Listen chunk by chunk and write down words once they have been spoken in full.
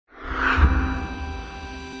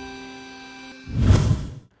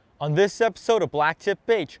On this episode of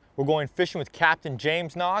BlacktipH, we're going fishing with Captain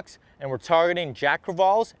James Knox, and we're targeting jack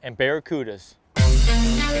crevalles and barracudas.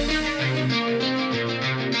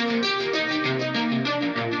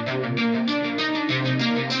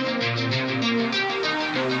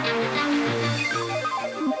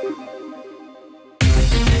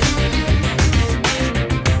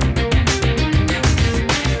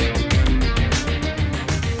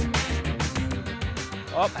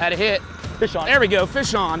 Oh, had a hit. Fish on. There we go,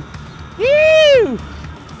 fish on. Woo!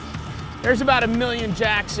 There's about 1 million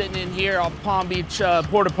jacks sitting in here off Palm Beach,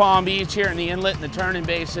 Port of Palm Beach here in the inlet and the turning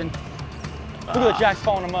basin. Look at the jacks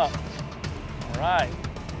following them up. All right.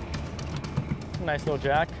 Nice little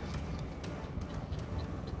jack.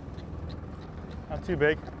 Not too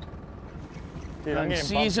big. Dude, I'm getting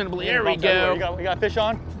Unseasonably, bumped. there we go. We got fish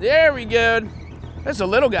on? There we go. That's a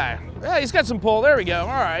little guy. Yeah, he's got some pull, there we go, all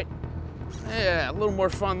right. Yeah, a little more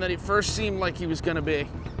fun than it first seemed like he was gonna be.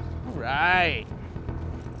 All right.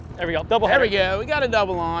 There we go, double header. There we go, we got a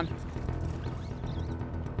double on.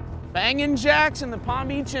 Banging jacks in the Palm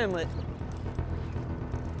Beach Inlet.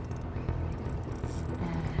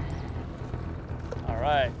 All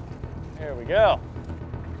right, there we go.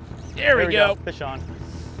 There we go. Fish on.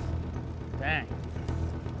 Dang.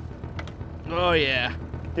 Oh yeah.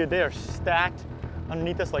 Dude, they are stacked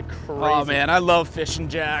underneath us like crazy. Oh man, I love fishing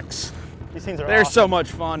jacks. These things are They're awesome. so much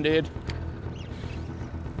fun, dude.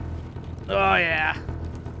 Oh yeah,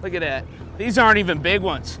 look at that. These aren't even big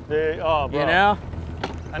ones. Oh, bro. You know?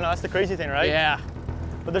 I know, that's the crazy thing, right? Yeah.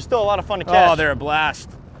 But they're still a lot of fun to catch. Oh, they're a blast.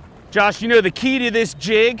 Josh, you know the key to this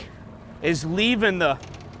jig is leaving the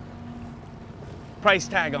price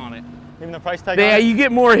tag on it. Leaving the price tag Yeah, on it? you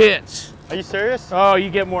get more hits. Are you serious? Oh, you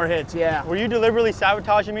get more hits, yeah. Were you deliberately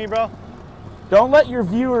sabotaging me, bro? Don't let your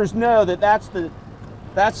viewers know that that's the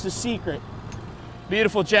secret.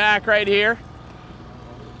 Beautiful jack right here.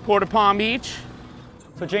 Port of Palm Beach.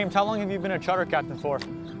 So James, how long have you been a charter captain for?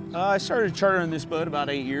 I started chartering this boat about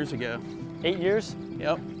 8 years ago. 8 years?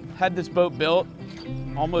 Yep. Had this boat built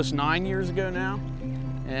almost 9 years ago now.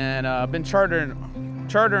 And I've been chartering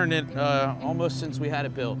it almost since we had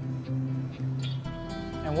it built.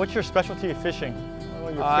 And what's your specialty of fishing?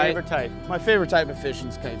 What your favorite type? My favorite type of fishing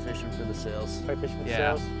is kite fishing for the sails. Kite fishing for the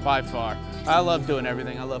Yeah, sails? by far. I love doing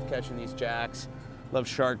everything. I love catching these jacks. Love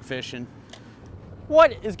shark fishing.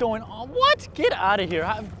 What is going on? What? Get out of here.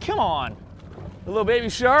 Come on. A little baby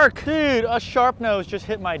shark. Dude, a sharp nose just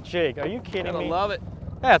hit my jig. Are you kidding me? I love it.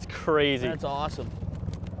 That's crazy. That's awesome.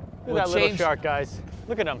 Look at that little shark, guys.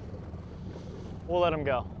 Look at him. We'll let him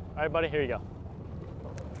go. All right, buddy, here you go.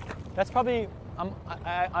 That's probably,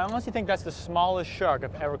 I honestly think that's the smallest shark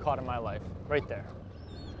I've ever caught in my life. Right there.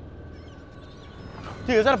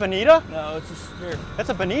 Dude, is that a bonita? No, it's just here. That's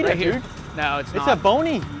a bonita, Right dude. here. No, it's not. It's a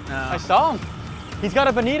bony. No. I saw him. He's got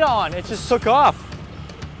a bonita on. It just took off.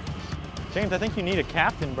 James, I think you need a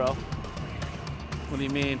captain, bro. What do you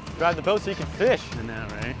mean? Drive the boat so you can fish. I know,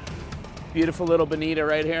 right? Beautiful little bonita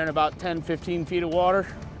right here in about 10, 15 feet of water.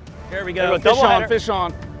 Here we go. Fish on, fish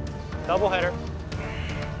on. Double header.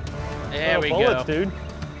 There we bullets, go. Dude.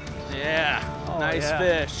 Yeah, Oh, nice yeah.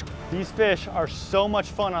 fish. These fish are so much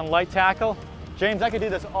fun on light tackle. James, I could do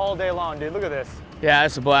this all day long, dude. Look at this. Yeah,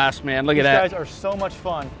 it's a blast, man. Look at that. These guys are so much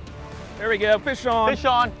fun. There we go. Fish on. Fish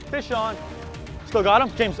on, fish on. Still got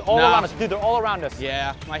them? James, all around us. Dude, they're all around us.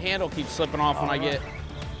 Yeah, my handle keeps slipping off when I get.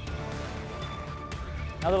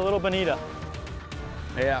 Another little bonita.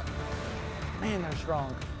 Yeah. Man, they're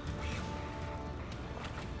strong.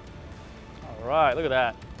 All right, look at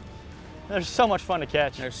that. They're so much fun to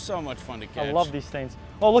catch. They're so much fun to catch. I love these things.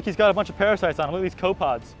 Oh, look, he's got a bunch of parasites on him. Look at these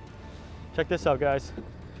copepods. Check this out, guys.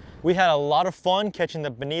 We had a lot of fun catching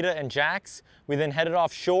the bonita and jacks. We then headed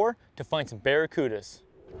offshore to find some barracudas.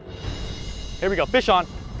 Here we go, fish on.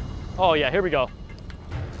 Oh yeah, here we go.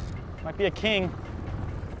 Might be a king.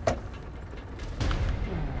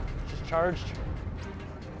 Just charged.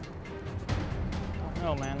 I don't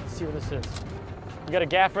know, man. Let's see what this is. You got a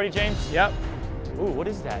gaff ready, James? Yep. Ooh, what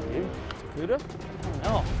is that, dude? Cuda? I don't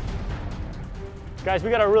know. Guys,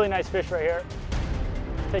 we got a really nice fish right here.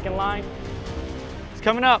 Taking line. It's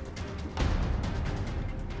coming up.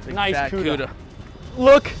 Big Nice fat cuda. cuda.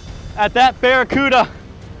 Look at that barracuda.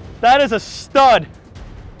 That is a stud.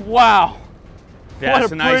 Wow. Yeah, what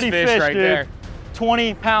it's a a nice pretty fish right dude. there.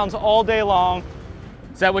 20 pounds all day long.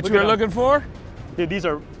 Is that what Look you were at 'em. looking for? Dude, these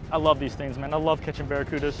are, I love these things, man. I love catching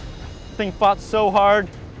barracudas. This thing fought so hard.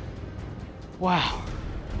 Wow.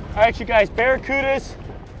 All right, you guys, barracudas,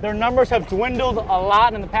 their numbers have dwindled a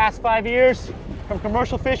lot in the past 5 years from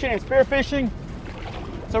commercial fishing and spear fishing.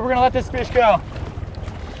 So we're gonna let this fish go.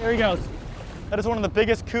 There he goes. That is one of the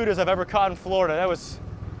biggest cudas I've ever caught in Florida. That was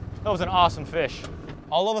That was an awesome fish.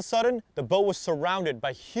 All of a sudden, the boat was surrounded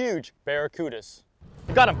by huge barracudas.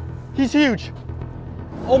 Got him. He's huge.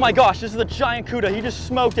 Oh my gosh, this is a giant cuda. He just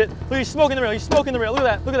smoked it. Look, he's smoking the reel. He's smoking the reel. Look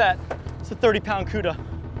at that. Look at that. It's a 30-pound cuda.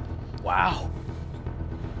 Wow.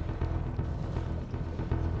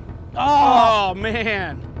 Oh,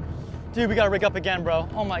 man. Dude, we gotta rig up again, bro.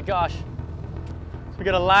 Oh my gosh. So we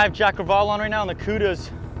got a live Jack Crevalles on right now, and the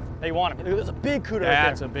cudas, they want him. There's a big cuda right there.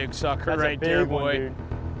 That's a big sucker right big there, one, boy. dude.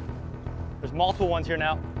 There's multiple ones here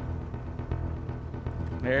now.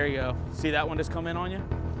 There you go. See that one just come in on you?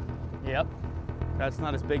 Yep. That's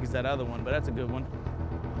not as big as that other one, but that's a good one.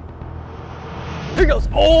 Here he goes.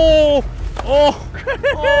 Oh! Oh!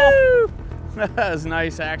 Oh! That was a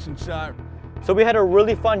nice action shot. So we had a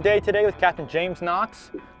really fun day today with Captain James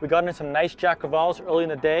Knox. We got into some nice Jack Crevalles early in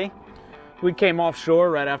the day. We came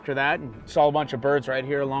offshore right after that and saw a bunch of birds right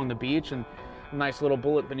here along the beach, and nice little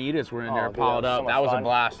bullet bonitas were in there piled up. That was a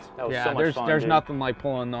blast. That was so much fun, there's dude. nothing like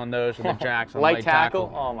pulling on those with the jacks on light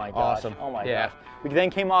tackle. Oh my gosh. Awesome. Oh my yeah. gosh. We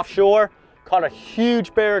then came offshore, caught a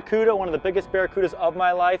huge barracuda, one of the biggest barracudas of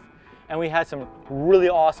my life, and we had some really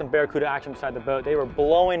awesome barracuda action beside the boat. They were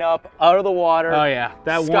blowing up out of the water. Oh yeah,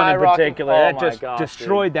 that one in particular, that just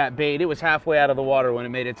destroyed that bait. It was halfway out of the water when it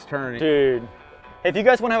made its turn. Dude, if you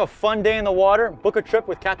guys want to have a fun day in the water, book a trip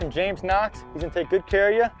with Captain James Knox. He's gonna take good care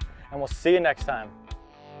of you, and we'll see you next time.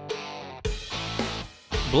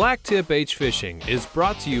 BlacktipH Fishing is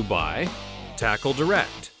brought to you by Tackle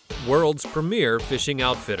Direct, world's premier fishing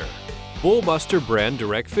outfitter, Bullbuster brand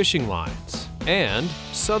direct fishing lines, and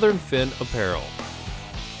Southern Fin Apparel.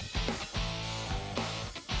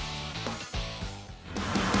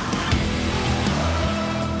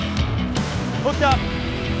 Hooked up.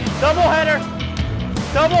 Double header.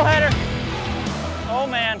 Double header. Oh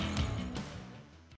man.